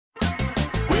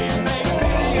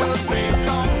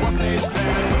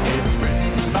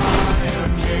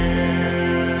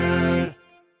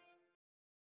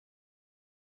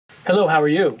Hello, how are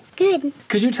you? Good.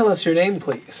 Could you tell us your name,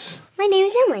 please? My name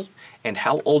is Emily. And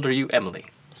how old are you, Emily?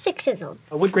 6 years old.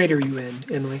 What grade are you in,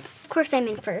 Emily? Of course I'm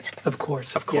in first. Of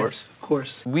course. Of course. Yes, of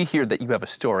course. We hear that you have a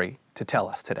story to tell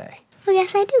us today. Oh,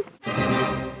 yes, I do.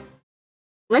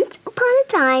 Once upon a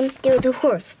time, there was a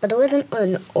horse, but it wasn't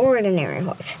an ordinary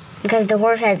horse. Because the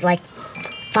horse has like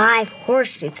 5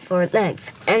 horseshoes for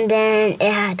legs. And then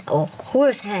it had a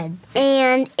horse head.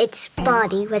 And its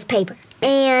body was paper.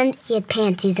 And he had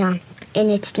panties on. And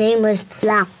its name was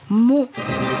Munkya.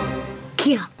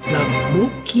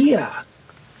 Munkya.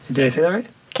 Did I say that right?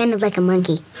 Kind of like a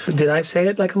monkey. Did I say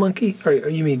it like a monkey? Or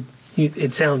you mean,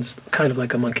 it sounds kind of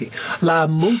like a monkey. La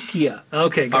Munkya.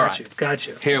 Okay, got right. you, got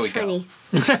you. Here we Funny.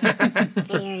 go.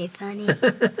 Very funny.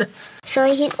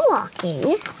 So he's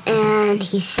walking, and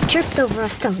he tripped over a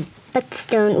stone. But the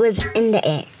stone was in the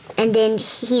air. And then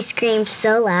he screamed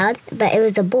so loud, but it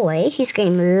was a boy. He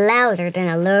screamed louder than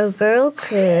a little girl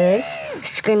could.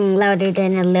 Screaming louder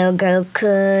than a little girl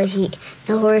could.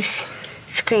 The horse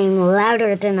screamed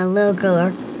louder than a little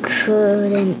girl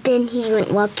could. And then he went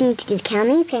walking to the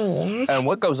county fair. And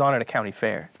what goes on at a county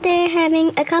fair? They're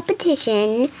having a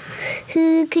competition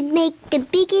who could make the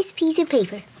biggest piece of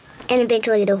paper. And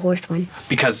eventually the horse won.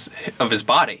 Because of his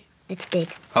body? It's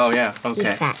big. Oh, yeah, okay.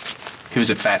 He's fat. He was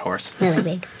a fat horse. Really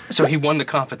big. So he won the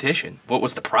competition. What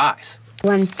was the prize?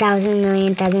 1,000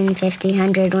 million, 1,050,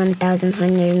 100, 1,000,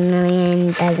 100 million,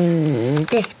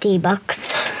 1,050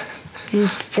 bucks. And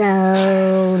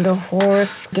so the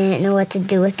horse didn't know what to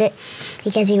do with it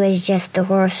because he was just a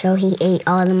horse, so he ate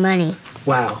all the money.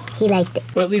 Wow. He liked it.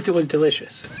 Well, at least it was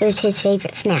delicious. It was his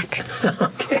favorite snack.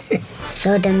 Okay.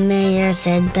 So the mayor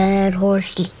said, bad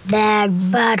horsey,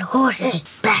 bad horsey,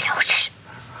 bad horsey.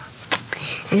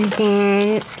 And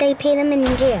then they put him in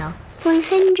jail.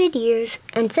 100 years.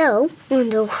 And so, when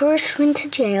the horse went to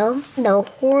jail, the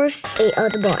horse ate all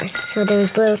the bars. So there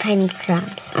was little tiny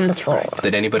crumbs on the floor.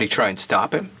 Did anybody try and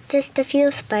stop him? Just a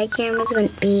few spy cameras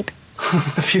went beep.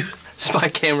 A few spy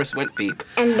cameras went beep.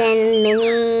 And then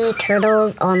many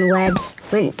turtles on webs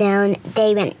went down.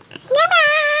 They went,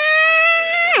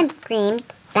 and screamed.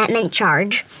 That meant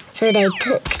charge. So they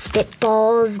took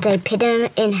spitballs, they put them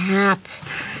in hats,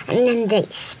 and then they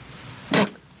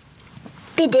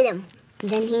spitted him.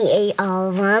 Then he ate all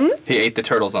of them. He ate the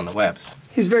turtles on the webs.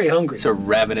 He's very hungry. He's a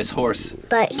ravenous horse.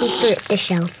 But he threw the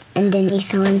shells, and then he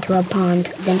fell into a pond.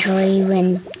 Eventually,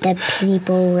 when the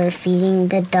people were feeding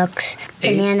the ducks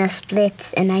banana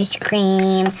splits and ice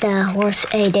cream, the horse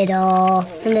ate it all.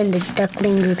 And then the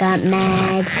ducklings got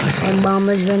mad, and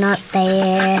mamas were not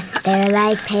there. They were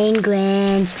like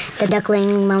penguins. The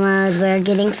duckling mamas were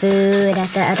getting food at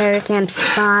the other camp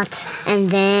spot. And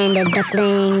then the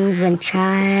ducklings would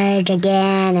charge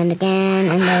again and again.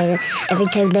 And every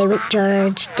time they would charge,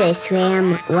 they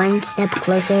swam one step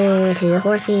closer to the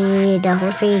horsey. The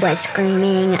horsey was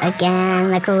screaming again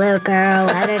like a little girl,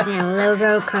 louder than a little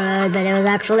girl could, but it was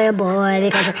actually a boy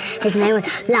because his name was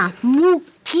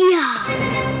Munkya.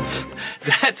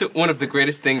 That's one of the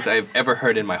greatest things I've ever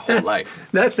heard in my whole life.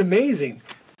 That's amazing.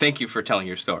 Thank you for telling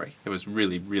your story. It was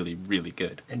really, really, really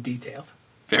good. And detailed.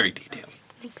 Very detailed.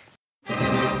 Thanks.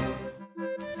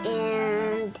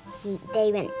 And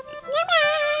they went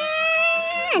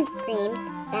and screamed.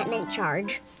 That meant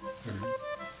charge.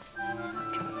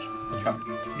 Charge.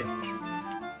 Yeah.